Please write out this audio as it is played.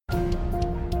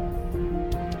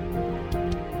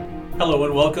Hello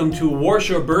and welcome to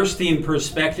Warshaw Burstein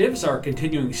Perspectives, our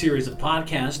continuing series of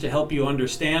podcasts to help you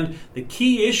understand the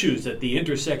key issues at the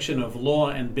intersection of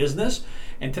law and business.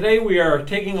 And today we are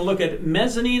taking a look at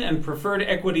mezzanine and preferred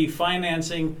equity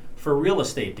financing for real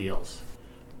estate deals.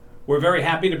 We're very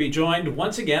happy to be joined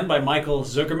once again by Michael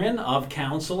Zuckerman of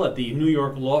counsel at the New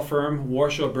York law firm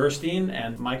Warshaw Burstein.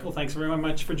 And Michael, thanks very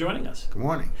much for joining us. Good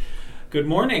morning. Good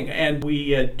morning. And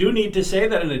we do need to say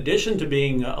that in addition to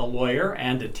being a lawyer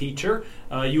and a teacher,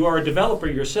 you are a developer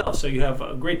yourself, so you have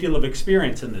a great deal of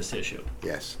experience in this issue.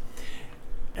 Yes.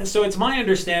 And so it's my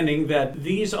understanding that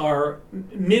these are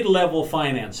mid-level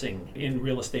financing in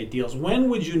real estate deals. When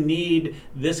would you need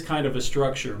this kind of a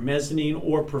structure, mezzanine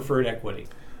or preferred equity?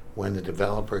 When the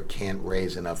developer can't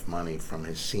raise enough money from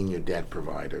his senior debt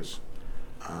providers,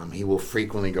 he will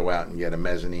frequently go out and get a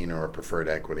mezzanine or a preferred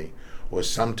equity. Or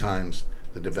sometimes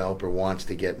the developer wants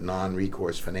to get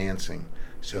non-recourse financing,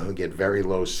 so he'll get very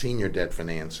low senior debt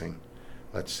financing,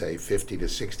 let's say 50 to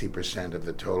 60% of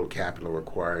the total capital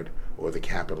required, or the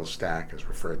capital stack as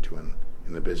referred to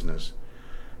in the business.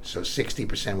 So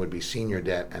 60% would be senior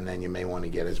debt, and then you may want to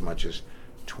get as much as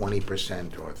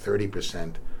 20% or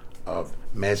 30% of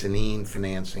mezzanine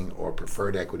financing or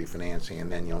preferred equity financing, and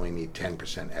then you only need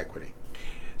 10% equity.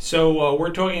 So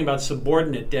we're talking about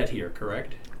subordinate debt here,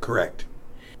 correct? Correct.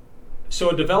 So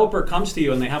a developer comes to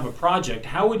you and they have a project.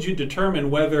 How would you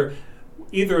determine whether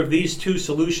either of these two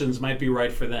solutions might be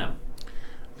right for them?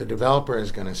 The developer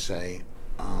is going to say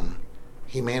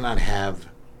he may not have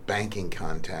banking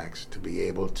contacts to be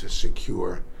able to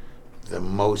secure the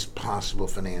most possible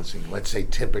financing. Let's say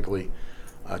typically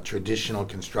traditional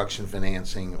construction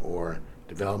financing or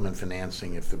development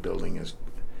financing, if the building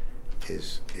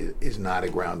is not a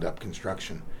ground-up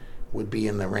construction, would be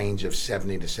in the range of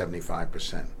 70 to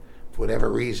 75%. For whatever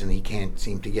reason, he can't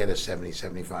seem to get a 70,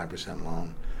 75%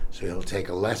 loan. So he'll take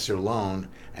a lesser loan,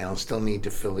 and he'll still need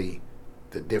to fill the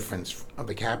difference of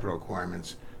the capital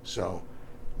requirements. So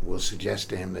we'll suggest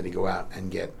to him that he go out and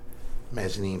get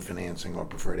mezzanine financing or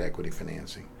preferred equity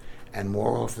financing. And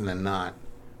more often than not,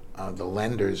 the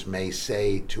lenders may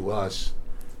say to us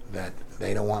that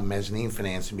they don't want mezzanine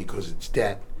financing because it's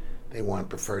debt. They want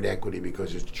preferred equity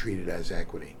because it's treated as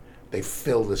equity. They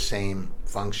fill the same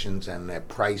functions and they're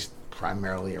priced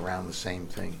primarily around the same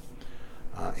thing.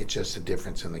 It's just a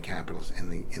difference in the capitals, in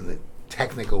the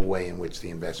technical way in which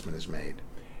the investment is made.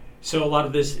 So a lot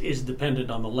of this is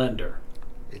dependent on the lender.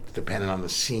 It's dependent on the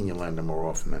senior lender more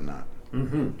often than not.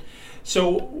 Mm-hmm.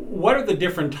 So what are the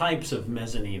different types of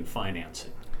mezzanine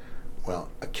financing? Well,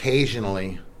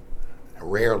 occasionally,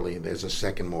 rarely, there's a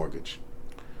second mortgage.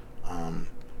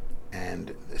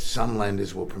 And some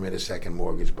lenders will permit a second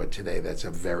mortgage, but today that's a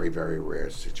very, very rare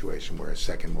situation where a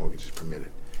second mortgage is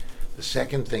permitted. The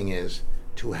second thing is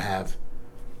to have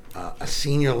a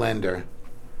senior lender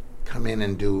come in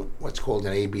and do what's called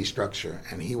an AB structure,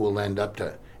 and he will lend up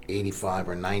to 85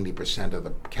 or 90% of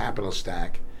the capital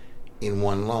stack in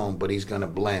one loan, but he's going to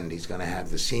blend. He's going to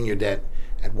have the senior debt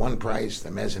at one price, the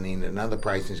mezzanine at another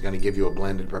price, and he's going to give you a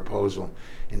blended proposal.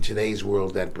 In today's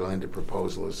world, that blended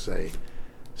proposal is, say,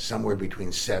 somewhere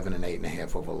between 7 and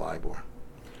 8.5 over LIBOR.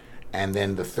 And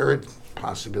then the third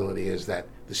possibility is that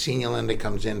the senior lender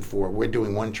comes in we're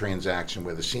doing one transaction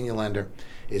where the senior lender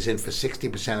is in for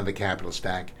 60% of the capital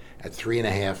stack at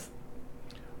 3.5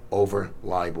 over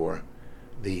LIBOR.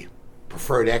 The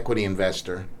preferred equity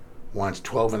investor wants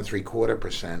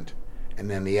 12.75%,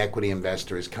 and then the equity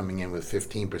investor is coming in with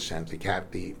 15%.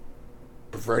 The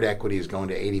preferred equity is going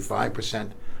to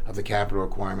 85% of the capital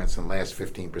requirements, and the last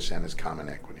 15% is common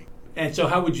equity. And so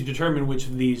how would you determine which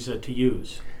of these to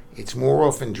use? It's more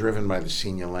often driven by the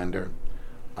senior lender,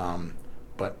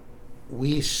 but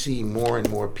we see more and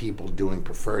more people doing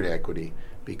preferred equity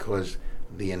because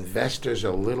the investors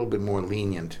are a little bit more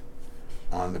lenient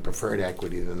on the preferred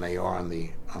equity than they are on the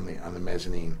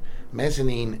mezzanine.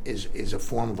 Mezzanine is a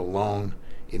form of a loan.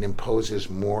 It imposes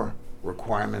more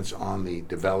requirements on the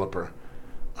developer.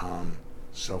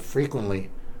 So frequently,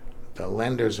 the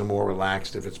lenders are more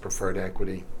relaxed if it's preferred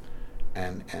equity,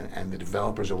 and the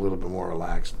developers are a little bit more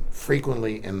relaxed.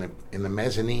 Frequently, in the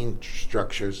mezzanine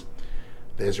structures,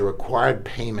 there's a required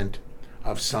payment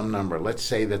of some number. Let's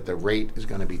say that the rate is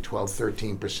going to be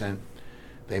 12-13%.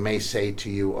 They may say to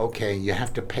you, okay, you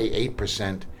have to pay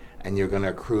 8%, and you're going to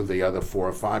accrue the other 4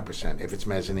 or 5% if it's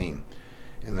mezzanine.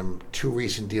 In the two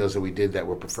recent deals that we did that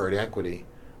were preferred equity,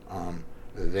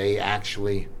 they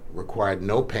actually required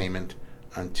no payment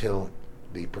until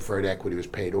the preferred equity was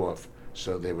paid off.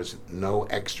 So there was no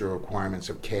extra requirements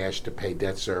of cash to pay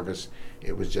debt service.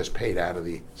 It was just paid out of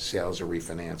the sales or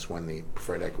refinance when the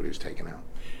preferred equity was taken out.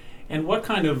 And what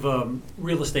kind of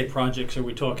real estate projects are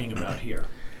we talking about here?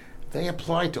 They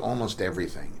apply to almost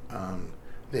everything.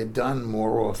 They're done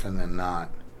more often than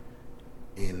not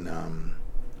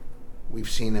we've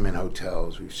seen them in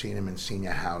hotels, we've seen them in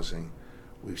senior housing,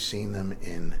 we've seen them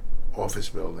in office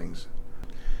buildings.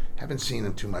 Haven't seen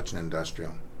them too much in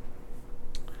industrial.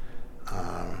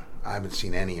 I haven't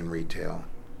seen any in retail,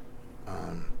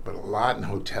 but a lot in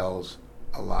hotels,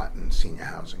 a lot in senior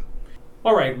housing.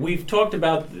 All right, we've talked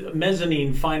about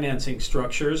mezzanine financing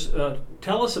structures.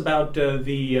 Tell us about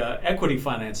the equity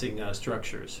financing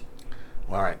structures.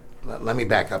 All right, let me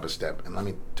back up a step and let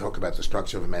me talk about the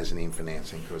structure of mezzanine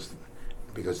financing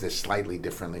because they're slightly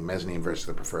differently, mezzanine versus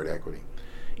the preferred equity.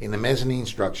 In the mezzanine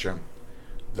structure,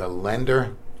 the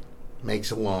lender makes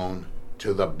a loan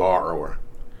to the borrower,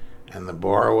 and the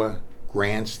borrower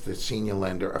grants the senior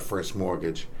lender a first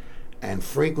mortgage, and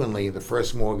frequently the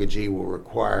first mortgagee will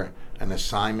require an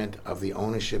assignment of the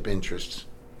ownership interests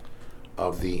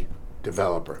of the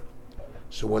developer.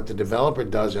 So what the developer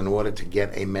does in order to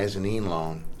get a mezzanine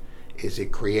loan is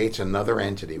it creates another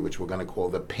entity, which we're going to call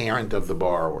the parent of the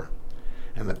borrower.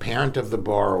 And the parent of the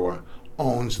borrower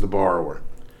owns the borrower.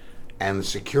 And the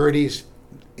securities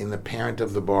in the parent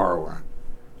of the borrower,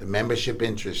 the membership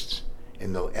interests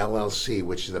in the LLC,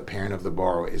 which is the parent of the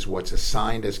borrower, is what's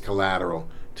assigned as collateral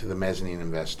to the mezzanine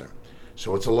investor.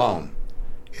 So it's a loan.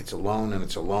 It's a loan and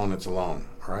it's a loan, it's a loan,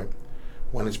 all right?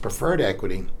 When it's preferred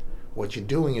equity, what you're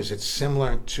doing is it's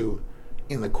similar to,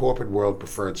 in the corporate world,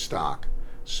 preferred stock.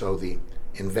 So the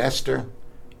investor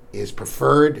is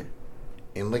preferred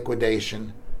in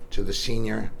liquidation to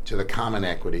the common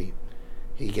equity.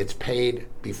 He gets paid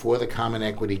before the common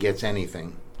equity gets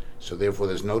anything. So therefore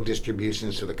there's no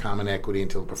distributions to the common equity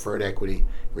until the preferred equity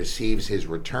receives his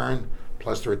return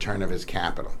plus the return of his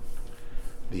capital.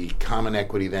 The common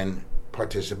equity then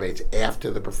participates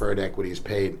after the preferred equity is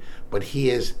paid, but he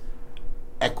is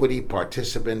equity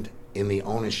participant in the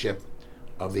ownership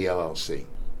of the LLC.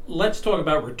 Let's talk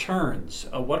about returns.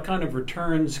 What kind of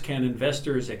returns can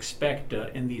investors expect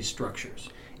in these structures?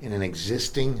 In an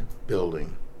existing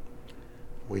building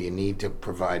where you need to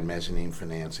provide mezzanine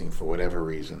financing for whatever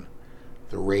reason,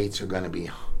 the rates are going to be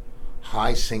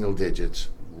high single digits,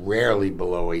 rarely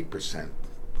below 8%,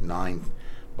 9%,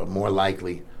 but more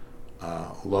likely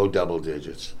low double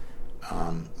digits.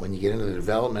 When you get into the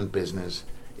development business,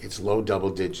 it's low double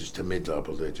digits to mid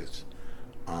double digits.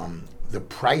 The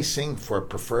pricing for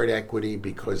preferred equity,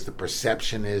 because the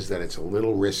perception is that it's a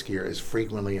little riskier, is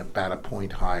frequently about a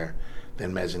point higher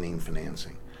than mezzanine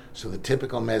financing. So the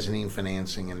typical mezzanine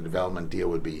financing in a development deal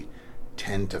would be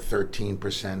 10 to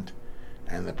 13%,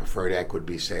 and the preferred equity would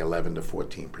be, say, 11 to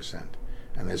 14%.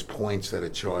 And there's points that are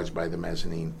charged by the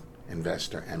mezzanine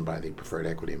investor and by the preferred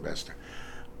equity investor.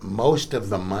 Most of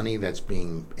the money that's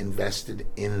being invested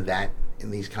in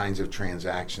these kinds of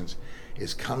transactions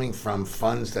is coming from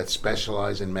funds that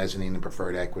specialize in mezzanine and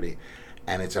preferred equity,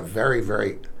 and it's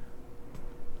a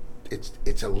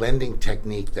it's a lending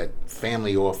technique that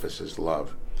family offices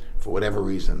love. For whatever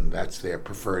reason, that's their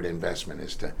preferred investment,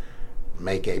 is to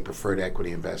make a preferred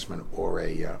equity investment or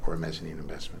a mezzanine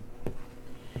investment.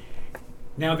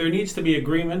 Now, there needs to be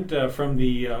agreement from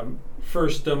the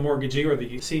first mortgagee or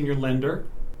the senior lender.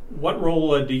 What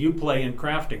role do you play in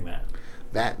crafting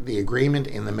that? The agreement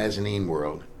in the mezzanine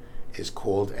world is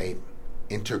called a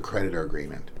intercreditor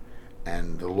agreement,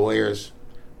 and the lawyers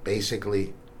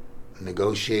basically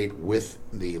negotiate with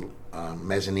the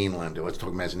mezzanine lender. Let's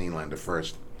talk mezzanine lender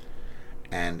first.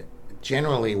 And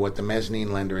generally what the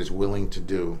mezzanine lender is willing to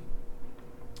do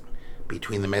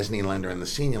between the mezzanine lender and the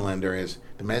senior lender is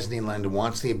the mezzanine lender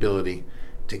wants the ability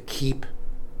to keep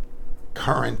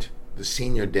current the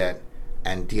senior debt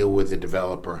and deal with the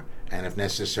developer, and if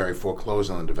necessary foreclose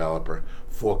on the developer.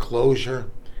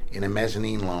 Foreclosure in a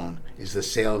mezzanine loan is the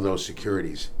sale of those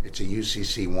securities. It's a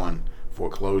UCC1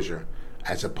 foreclosure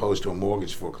as opposed to a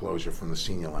mortgage foreclosure from the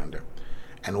senior lender.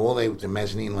 And all the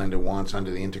mezzanine lender wants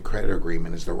under the intercreditor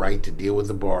agreement is the right to deal with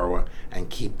the borrower and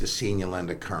keep the senior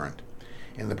lender current.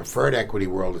 In the preferred equity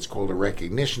world, it's called a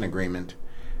recognition agreement,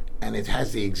 and it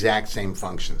has the exact same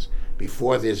functions.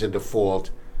 Before there's a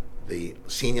default, the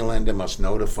senior lender must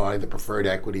notify the preferred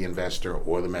equity investor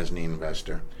or the mezzanine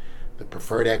investor. The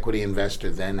preferred equity investor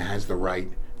then has the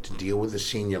right to deal with the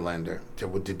senior lender, to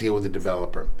deal with the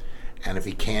developer. And if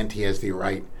he can't, he has the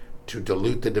right to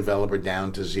dilute the developer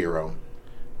down to zero,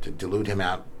 to dilute him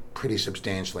out pretty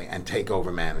substantially and take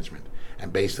over management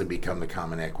and basically become the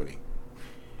common equity.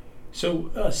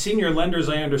 So senior lenders,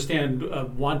 I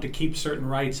understand, want to keep certain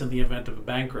rights in the event of a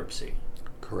bankruptcy.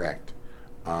 Correct.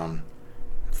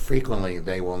 Frequently,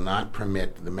 they will not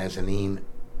permit the mezzanine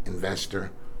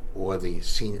investor or the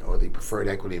senior or the preferred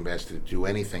equity investor to do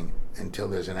anything until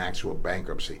there's an actual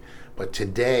bankruptcy. But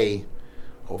today,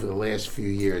 over the last few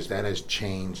years, that has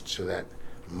changed so that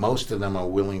most of them are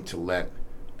willing to let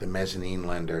the mezzanine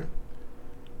lender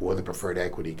or the preferred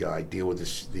equity guy deal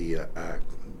with the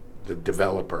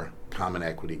developer common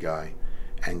equity guy,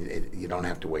 and you don't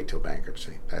have to wait till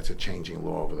bankruptcy. That's a changing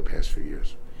law over the past few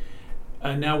years.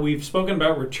 Now we've spoken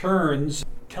about returns.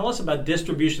 Tell us about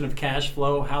distribution of cash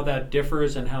flow, how that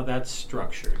differs and how that's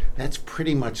structured. That's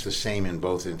pretty much the same in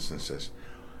both instances.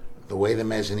 The way the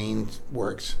mezzanine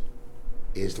works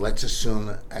is, let's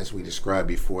assume, as we described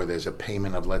before, there's a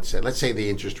payment of, let's say the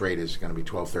interest rate is going to be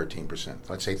 12-13%.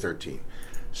 Let's say 13.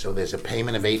 So there's a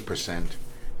payment of 8%.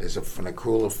 There's an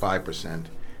accrual of 5%.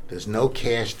 There's no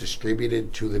cash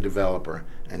distributed to the developer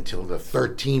until the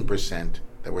 13%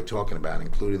 that we're talking about,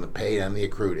 including the paid and the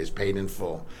accrued, is paid in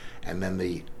full. And then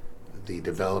the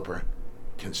developer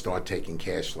can start taking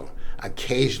cash flow.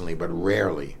 Occasionally, but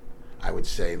rarely, I would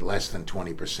say less than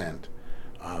 20%,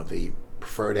 the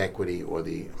preferred equity or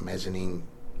the mezzanine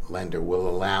lender will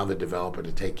allow the developer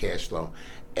to take cash flow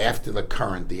after the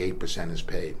 8% is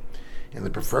paid. In the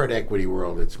preferred equity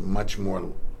world, it's much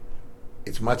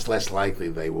less likely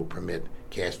they will permit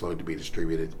cash flow to be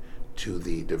distributed to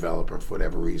the developer for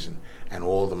whatever reason, and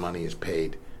all the money is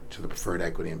paid to the preferred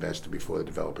equity investor before the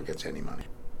developer gets any money.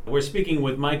 We're speaking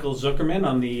with Michael Zuckerman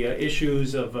on the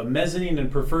issues of mezzanine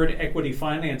and preferred equity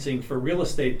financing for real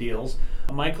estate deals.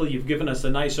 Michael, you've given us a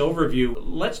nice overview.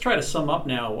 Let's try to sum up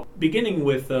now, beginning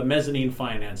with mezzanine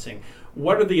financing.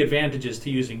 What are the advantages to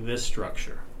using this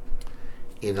structure?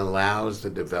 It allows the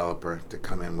developer to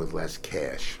come in with less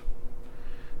cash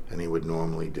than he would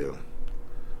normally do.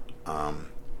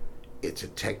 It's a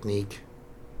technique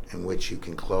in which you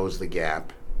can close the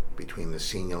gap between the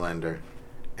senior lender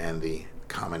and the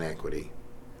common equity,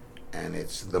 and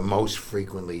it's the most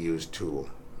frequently used tool.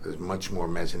 There's much more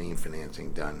mezzanine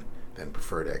financing done than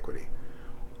preferred equity.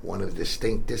 One of the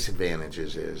distinct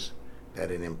disadvantages is that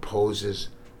it imposes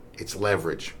its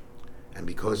leverage, and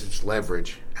because it's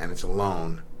leverage and it's a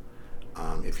loan,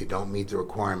 if you don't meet the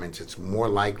requirements, it's more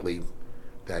likely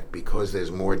that because there's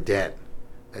more debt,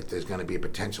 that there's going to be a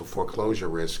potential foreclosure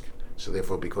risk. So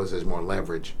therefore, because there's more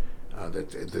leverage, that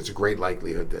there's a greater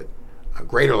likelihood that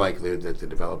the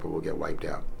developer will get wiped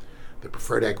out. The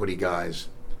preferred equity guys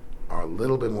are a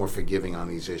little bit more forgiving on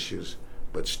these issues,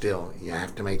 but still, you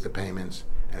have to make the payments,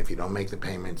 and if you don't make the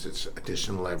payments, it's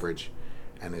additional leverage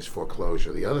and it's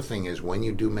foreclosure. The other thing is, when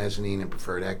you do mezzanine and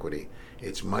preferred equity,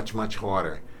 it's much, much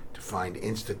harder to find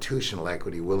institutional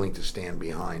equity willing to stand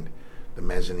behind the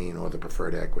mezzanine or the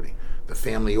preferred equity. The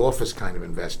family office kind of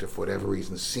investor, for whatever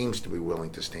reason, seems to be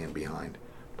willing to stand behind,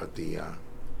 but the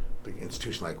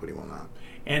institutional equity will not.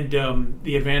 And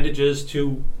the advantages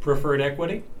to preferred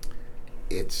equity?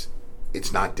 It's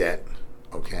not debt,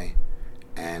 okay?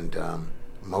 And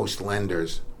most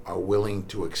lenders are willing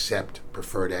to accept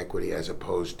preferred equity as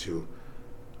opposed to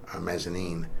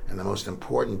mezzanine. And the most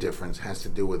important difference has to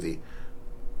do with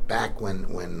back when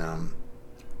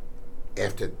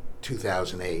after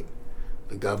 2008,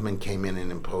 the government came in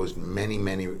and imposed many,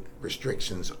 many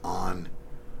restrictions on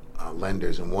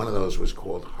lenders, and one of those was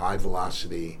called high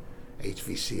velocity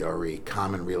HVCRE,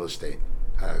 common real estate,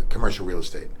 commercial real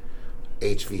estate,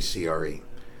 HVCRE,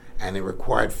 and it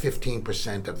required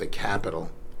 15% of the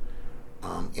capital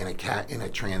in a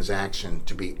transaction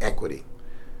to be equity.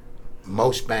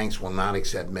 Most banks will not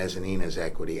accept mezzanine as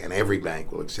equity, and every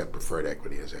bank will accept preferred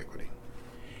equity as equity.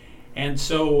 And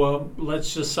so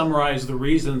let's just summarize the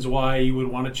reasons why you would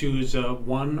want to choose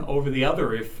one over the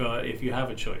other if you have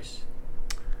a choice.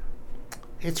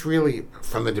 It's really,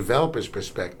 from the developer's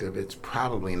perspective, it's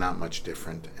probably not much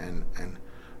different. And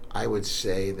I would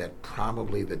say that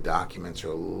probably the documents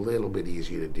are a little bit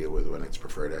easier to deal with when it's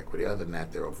preferred equity. Other than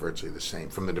that, they're virtually the same.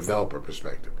 From the developer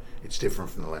perspective, it's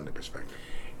different from the lender perspective.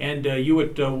 And you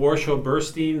at Warshaw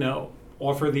Burstein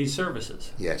offer these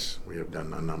services? Yes, we have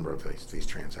done a number of these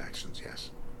transactions,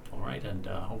 yes. All right, and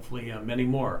hopefully many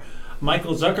more.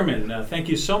 Michael Zuckerman, thank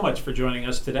you so much for joining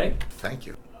us today. Thank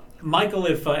you. Michael,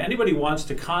 if anybody wants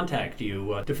to contact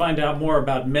you to find out more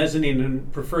about mezzanine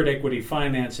and preferred equity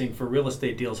financing for real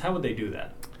estate deals, how would they do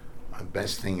that? The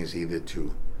best thing is either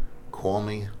to call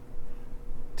me,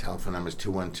 telephone number is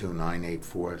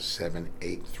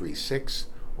 212-984-7836,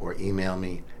 or email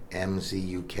me,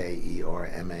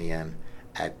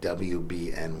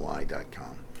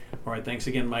 mzukerman@wbny.com. All right, thanks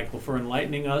again, Michael, for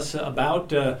enlightening us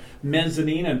about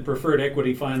mezzanine and preferred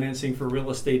equity financing for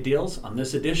real estate deals on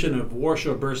this edition of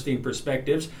Warshaw Burstein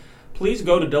Perspectives. Please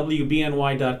go to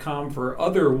WBNY.com for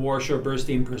other Warshaw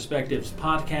Burstein Perspectives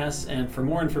podcasts and for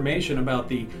more information about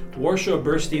the Warshaw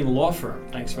Burstein Law Firm.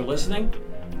 Thanks for listening.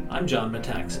 I'm John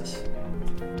Metaxas.